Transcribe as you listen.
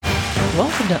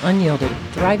Welcome to Unyielded,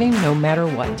 Thriving No Matter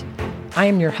What. I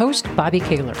am your host, Bobby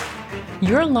Kaler.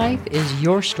 Your life is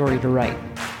your story to write,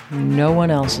 no one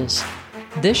else's.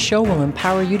 This show will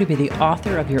empower you to be the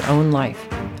author of your own life.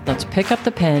 Let's pick up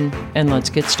the pen and let's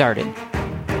get started.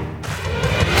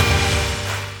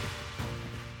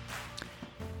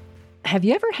 Have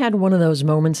you ever had one of those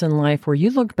moments in life where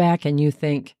you look back and you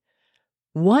think,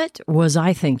 what was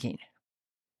I thinking?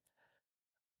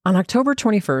 On October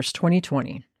 21st,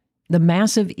 2020, the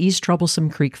massive East Troublesome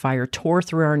Creek fire tore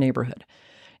through our neighborhood.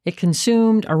 It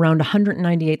consumed around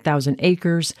 198,000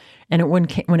 acres, and when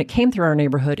it came through our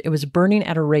neighborhood, it was burning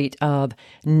at a rate of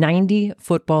 90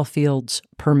 football fields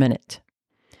per minute.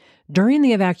 During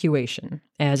the evacuation,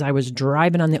 as I was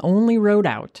driving on the only road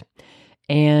out,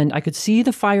 and I could see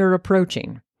the fire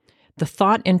approaching, the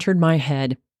thought entered my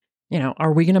head,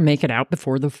 are we going to make it out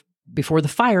before the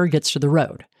fire gets to the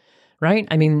road? Right?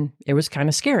 I mean, it was kind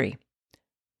of scary.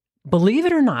 Believe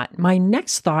it or not, my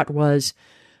next thought was,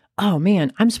 oh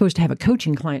man, I'm supposed to have a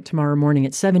coaching client tomorrow morning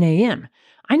at 7 a.m.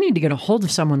 I need to get a hold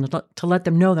of someone to let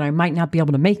them know that I might not be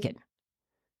able to make it.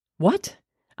 What?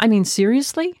 I mean,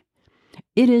 seriously?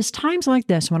 It is times like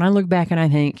this when I look back and I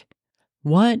think,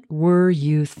 what were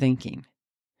you thinking?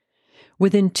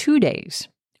 Within 2 days,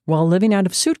 while living out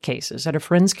of suitcases at a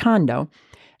friend's condo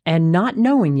and not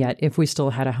knowing yet if we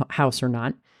still had a house or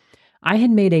not, I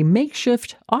had made a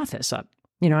makeshift office up,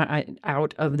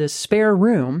 out of this spare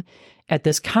room at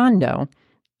this condo,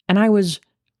 and I was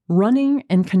running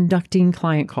and conducting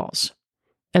client calls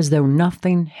as though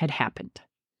nothing had happened.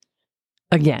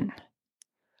 Again,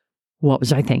 what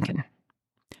was I thinking?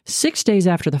 6 days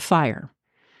after the fire,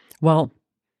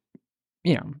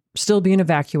 still being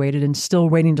evacuated and still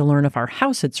waiting to learn if our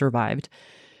house had survived,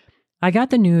 I got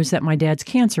the news that my dad's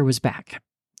cancer was back.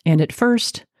 And at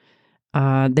first,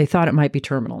 they thought it might be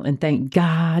terminal. And thank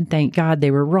God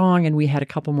they were wrong and we had a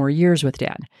couple more years with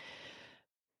Dad.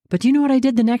 But do you know what I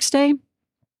did the next day?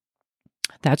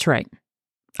 That's right.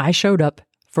 I showed up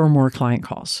for more client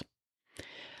calls.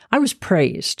 I was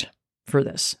praised for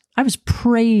this.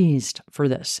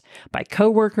 By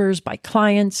coworkers, by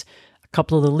clients, a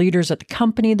couple of the leaders at the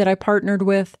company that I partnered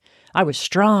with. I was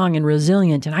strong and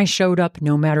resilient and I showed up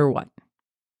no matter what.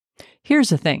 Here's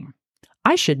the thing.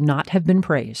 I should not have been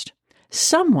praised.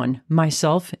 Someone,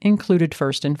 myself included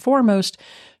first and foremost,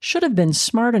 should have been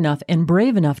smart enough and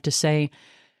brave enough to say,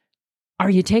 are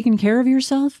you taking care of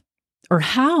yourself? Or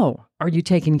how are you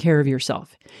taking care of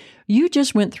yourself? You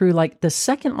just went through like the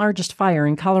second largest fire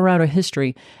in Colorado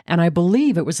history, and I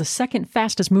believe it was the second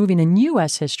fastest moving in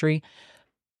U.S. history,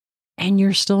 and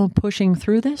you're still pushing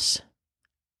through this?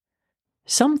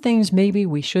 Some things maybe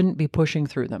we shouldn't be pushing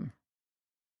through them.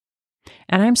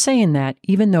 And I'm saying that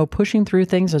even though pushing through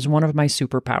things is one of my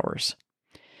superpowers.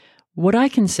 What I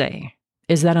can say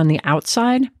is that on the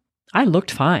outside, I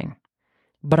looked fine.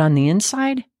 But on the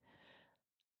inside,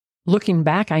 looking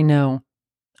back, I know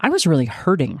I was really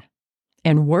hurting.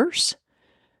 And worse,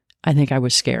 I think I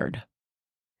was scared.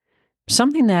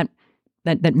 Something that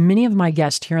many of my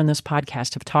guests here on this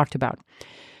podcast have talked about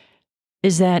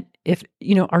is that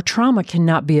our trauma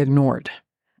cannot be ignored.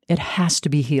 It has to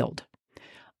be healed.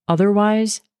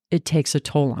 Otherwise, it takes a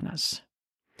toll on us.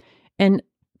 And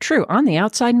true, on the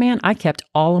outside, man, I kept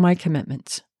all of my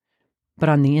commitments. But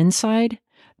on the inside,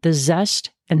 the zest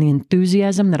and the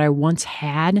enthusiasm that I once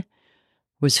had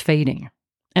was fading.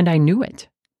 And I knew it.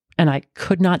 And I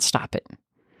could not stop it.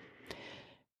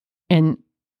 And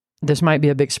this might be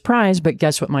a big surprise, but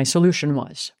guess what my solution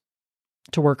was?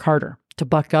 To work harder, to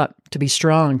buck up, to be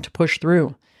strong, to push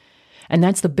through. And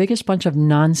that's the biggest bunch of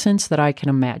nonsense that I can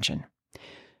imagine.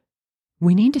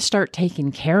 We need to start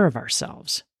taking care of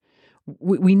ourselves.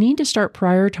 We need to start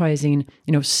prioritizing,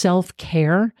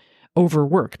 self-care over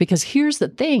work. Because here's the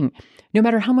thing, no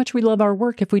matter how much we love our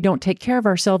work, if we don't take care of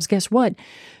ourselves, guess what?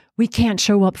 We can't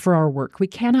show up for our work. We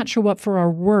cannot show up for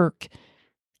our work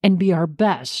and be our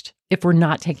best if we're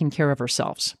not taking care of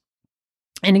ourselves.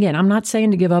 And again, I'm not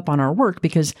saying to give up on our work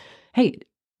because, hey,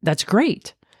 that's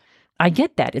great. I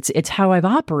get that. It's how I've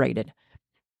operated.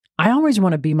 I always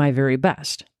want to be my very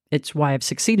best. It's why I've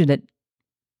succeeded at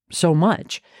so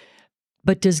much.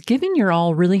 But does giving your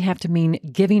all really have to mean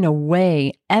giving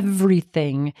away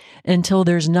everything until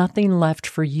there's nothing left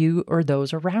for you or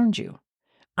those around you?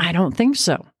 I don't think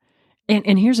so.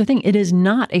 And here's the thing, it is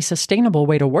not a sustainable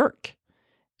way to work.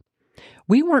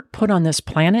 We weren't put on this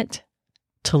planet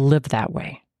to live that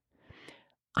way.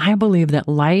 I believe that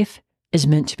life is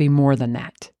meant to be more than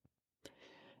that.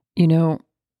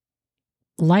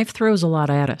 Life throws a lot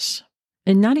at us.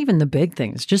 And not even the big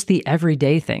things, just the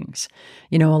everyday things.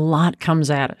 A lot comes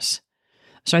at us.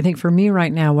 So I think for me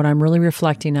right now, what I'm really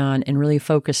reflecting on and really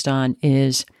focused on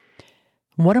is,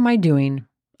 what am I doing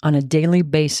on a daily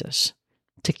basis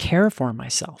to care for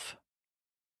myself?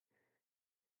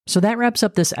 So that wraps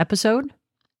up this episode.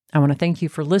 I want to thank you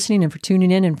for listening and for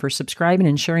tuning in and for subscribing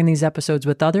and sharing these episodes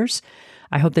with others.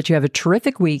 I hope that you have a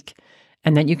terrific week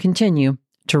and that you continue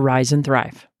to rise and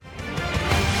thrive.